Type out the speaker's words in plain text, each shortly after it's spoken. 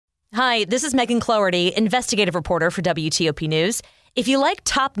Hi, this is Megan Cloherty, investigative reporter for WTOP News. If you like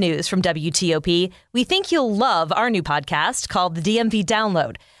top news from WTOP, we think you'll love our new podcast called The DMV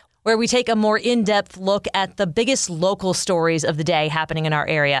Download, where we take a more in-depth look at the biggest local stories of the day happening in our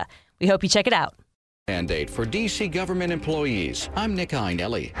area. We hope you check it out. Mandate for D.C. government employees. I'm Nick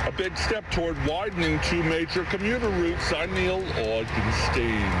Einelli. A big step toward widening two major commuter routes. I'm Neil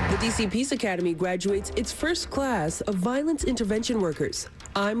Augenstein. The D.C. Peace Academy graduates its first class of violence intervention workers.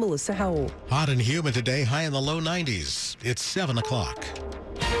 I'm Melissa Howell. Hot and humid today, high in the low 90s. It's 7 o'clock.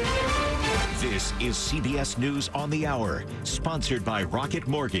 This is CBS News on the Hour, sponsored by Rocket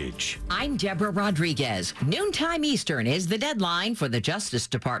Mortgage. I'm Deborah Rodriguez. Noontime Eastern is the deadline for the Justice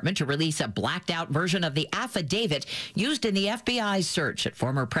Department to release a blacked-out version of the affidavit used in the FBI's search at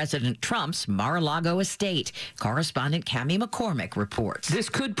former President Trump's Mar-a-Lago estate. Correspondent Cammie McCormick reports. This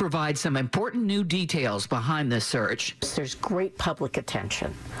could provide some important new details behind the search. There's great public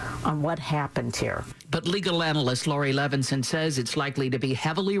attention on what happened here. But legal analyst Laurie Levinson says it's likely to be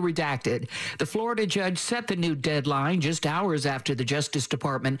heavily redacted. The Florida judge set the new deadline just hours after the Justice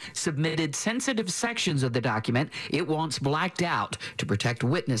Department submitted sensitive sections of the document it wants blacked out to protect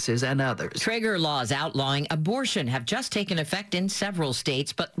witnesses and others. Trigger laws outlawing abortion have just taken effect in several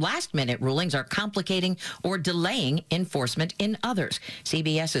states, but last-minute rulings are complicating or delaying enforcement in others.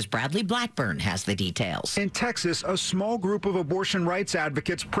 CBS's Bradley Blackburn has the details. In Texas, a small group of abortion rights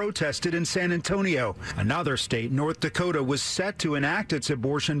advocates protested in San Antonio. Another state, North Dakota, was set to enact its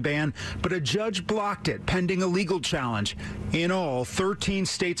abortion ban, but a judge blocked it pending a legal challenge. In all, 13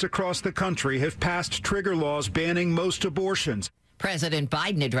 states across the country have passed trigger laws banning most abortions. President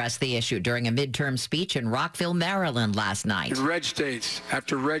Biden addressed the issue during a midterm speech in Rockville, Maryland last night. In red states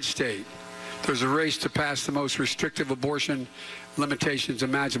after red state, there's a race to pass the most restrictive abortion limitations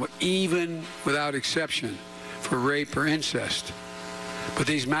imaginable, even without exception for rape or incest. But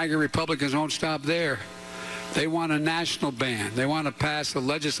these MAGA Republicans won't stop there. They want a national ban. They want to pass a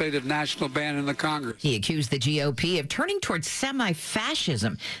legislative national ban in the Congress. He accused the GOP of turning towards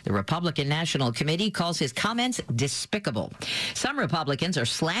semi-fascism. The Republican National Committee calls his comments despicable. Some Republicans are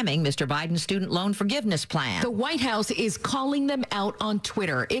slamming Mr. Biden's student loan forgiveness plan. The White House is calling them out on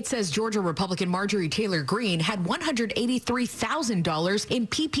Twitter. It says Georgia Republican Marjorie Taylor Greene had $183,000 in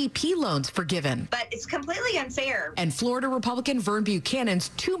PPP loans forgiven. But it's completely unfair. And Florida Republican Vern Buchanan's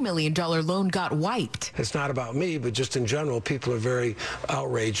 $2 million loan got wiped. It's not about me, but just in general, people are very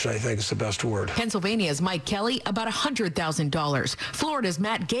outraged, I think is the best word. Pennsylvania's Mike Kelly, about $100,000. Florida's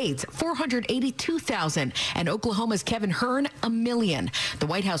Matt Gaetz, $482,000. And Oklahoma's Kevin Hearn, $1 million. The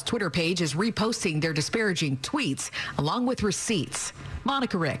White House Twitter page is reposting their disparaging tweets, along with receipts.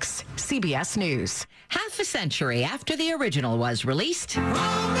 Monica Ricks, CBS News. Half a century after the original was released,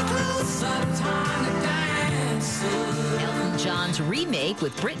 Elton John's remake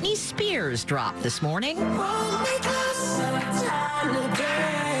with Britney Spears dropped this morning.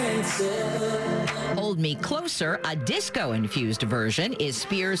 Hold Me Closer, a disco-infused version, is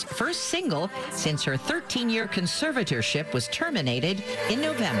Spears' first single since her 13-year conservatorship was terminated in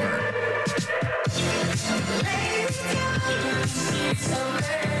November.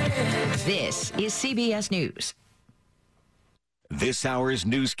 This is CBS News. This hour's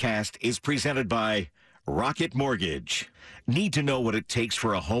newscast is presented by Rocket Mortgage. Need to know what it takes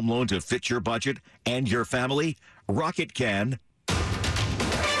for a home loan to fit your budget and your family? Rocket can.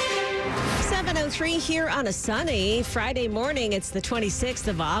 7:03 here on a sunny Friday morning. It's the 26th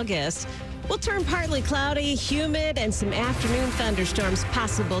of August. We'll turn partly cloudy, humid, and some afternoon thunderstorms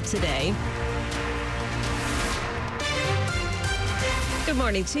possible today. Good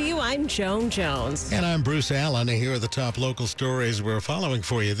morning to you. I'm Joan Jones. And I'm Bruce Allen. Here are the top local stories we're following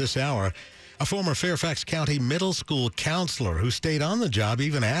for you this hour. A former Fairfax County middle school counselor who stayed on the job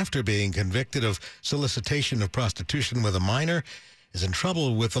even after being convicted of solicitation of prostitution with a minor is in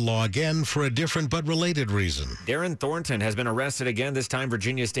trouble with the law again for a different but related reason. Darren Thornton has been arrested again. This time,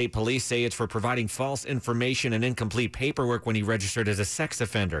 Virginia State Police say it's for providing false information and incomplete paperwork when he registered as a sex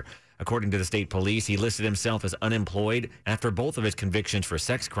offender. According to the state police, he listed himself as unemployed after both of his convictions for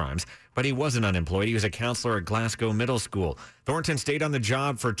sex crimes, but he wasn't unemployed. He was a counselor at Glasgow Middle School. Thornton stayed on the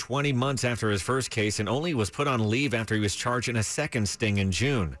job for 20 months after his first case and only was put on leave after he was charged in a second sting in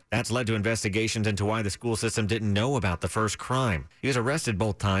June. That's led to investigations into why the school system didn't know about the first crime. He was arrested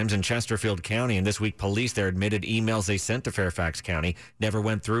both times in Chesterfield County, and this week police there admitted emails they sent to Fairfax County never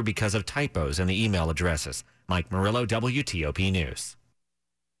went through because of typos in the email addresses. Mike Murillo, WTOP News.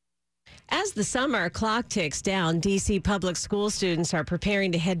 As the summer clock ticks down, D.C. public school students are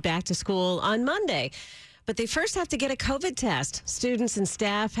preparing to head back to school on Monday. But they first have to get a COVID test. Students and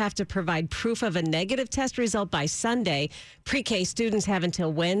staff have to provide proof of a negative test result by Sunday. Pre-K students have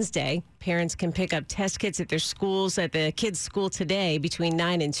until Wednesday. Parents can pick up test kits at their schools, at the kids' school today between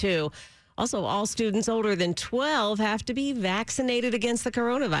 9 and 2. Also, all students older than 12 have to be vaccinated against the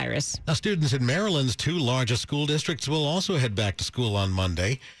coronavirus. Now, students in Maryland's 2 largest school districts will also head back to school on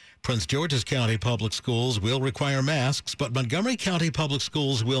Monday. Prince George's County Public Schools will require masks, but Montgomery County Public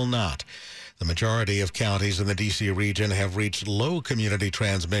Schools will not. The majority of counties in the D.C. region have reached low community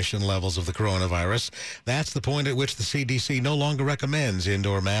transmission levels of the coronavirus. That's the point at which the CDC no longer recommends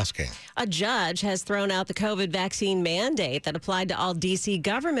indoor masking. A judge has thrown out the COVID vaccine mandate that applied to all D.C.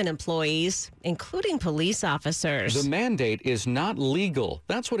 government employees, including police officers. The mandate is not legal.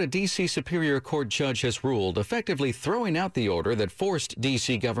 That's what a D.C. Superior Court judge has ruled, effectively throwing out the order that forced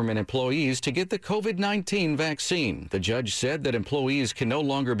D.C. government employees to get the COVID-19 vaccine. The judge said that employees can no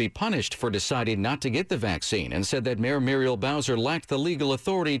longer be punished for deciding not to get the vaccine and said that Mayor Muriel Bowser lacked the legal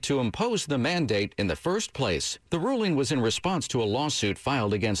authority to impose the mandate in the first place. The ruling was in response to a lawsuit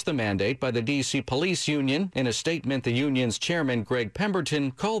filed against the mandate by the D.C. Police Union. In a statement, the union's chairman, Greg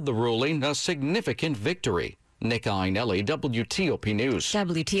Pemberton, called the ruling a significant victory. Nick Iannelli, WTOP News.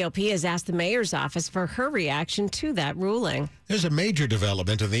 WTOP has asked the mayor's office for her reaction to that ruling. There's a major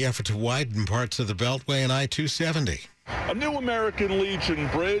development in the effort to widen parts of the Beltway and I-270. A new American Legion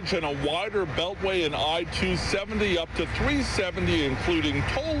bridge and a wider beltway in I-270 up to 370, including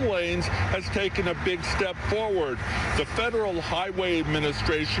toll lanes, has taken a big step forward. The Federal Highway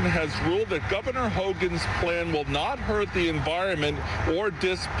Administration has ruled that Governor Hogan's plan will not hurt the environment or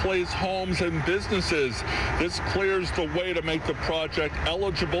displace homes and businesses. This clears the way to make the project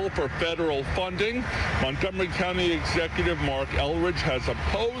eligible for federal funding. Montgomery County Executive Mark Elridge has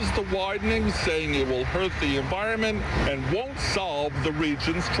opposed the widening, saying it will hurt the environment and won't solve the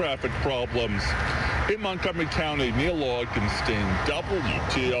region's traffic problems. In Montgomery County, Neil Augenstein,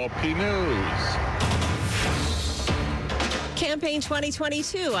 WTOP News. Campaign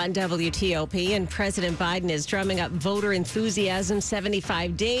 2022 on WTOP, and President Biden is drumming up voter enthusiasm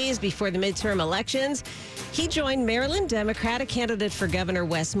 75 days before the midterm elections. He joined Maryland Democratic candidate for Governor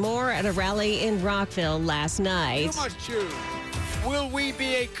Wes Moore at a rally in Rockville last night. You must choose. Will we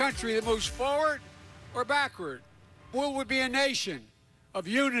be a country that moves forward or backward? Will we be a nation of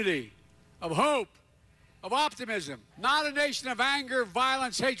unity, of hope, of optimism, not a nation of anger,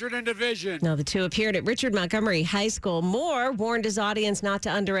 violence, hatred, and division? Now, the two appeared at Richard Montgomery High School. Moore warned his audience not to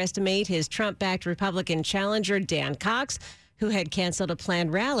underestimate his Trump-backed Republican challenger, Dan Cox, who had canceled a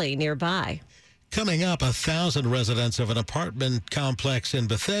planned rally nearby. Coming up, 1,000 residents of an apartment complex in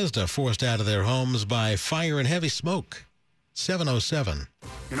Bethesda forced out of their homes by fire and heavy smoke. 7:07.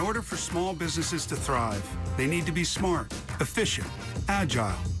 In order for small businesses to thrive, they need to be smart, efficient,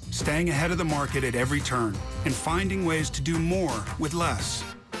 agile, staying ahead of the market at every turn, and finding ways to do more with less.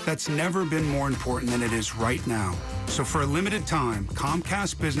 That's never been more important than it is right now. So for a limited time,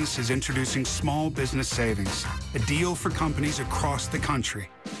 Comcast Business is introducing Small Business Savings, a deal for companies across the country.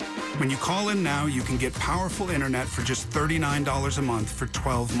 When you call in now, you can get powerful internet for just $39 a month for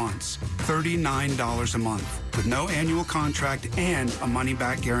 12 months. $39 a month with no annual contract and a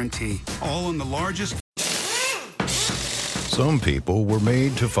money-back guarantee. All on the largest. Some people were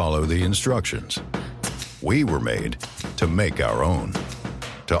made to follow the instructions. We were made to make our own.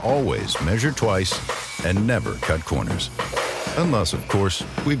 To always measure twice and never cut corners. Unless, of course,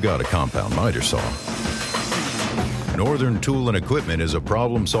 we've got a compound miter saw. Northern Tool and Equipment is a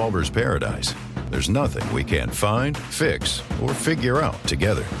problem solver's paradise. There's nothing we can't find, fix, or figure out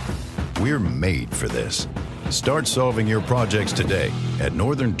together. We're made for this. Start solving your projects today at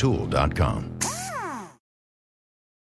northerntool.com.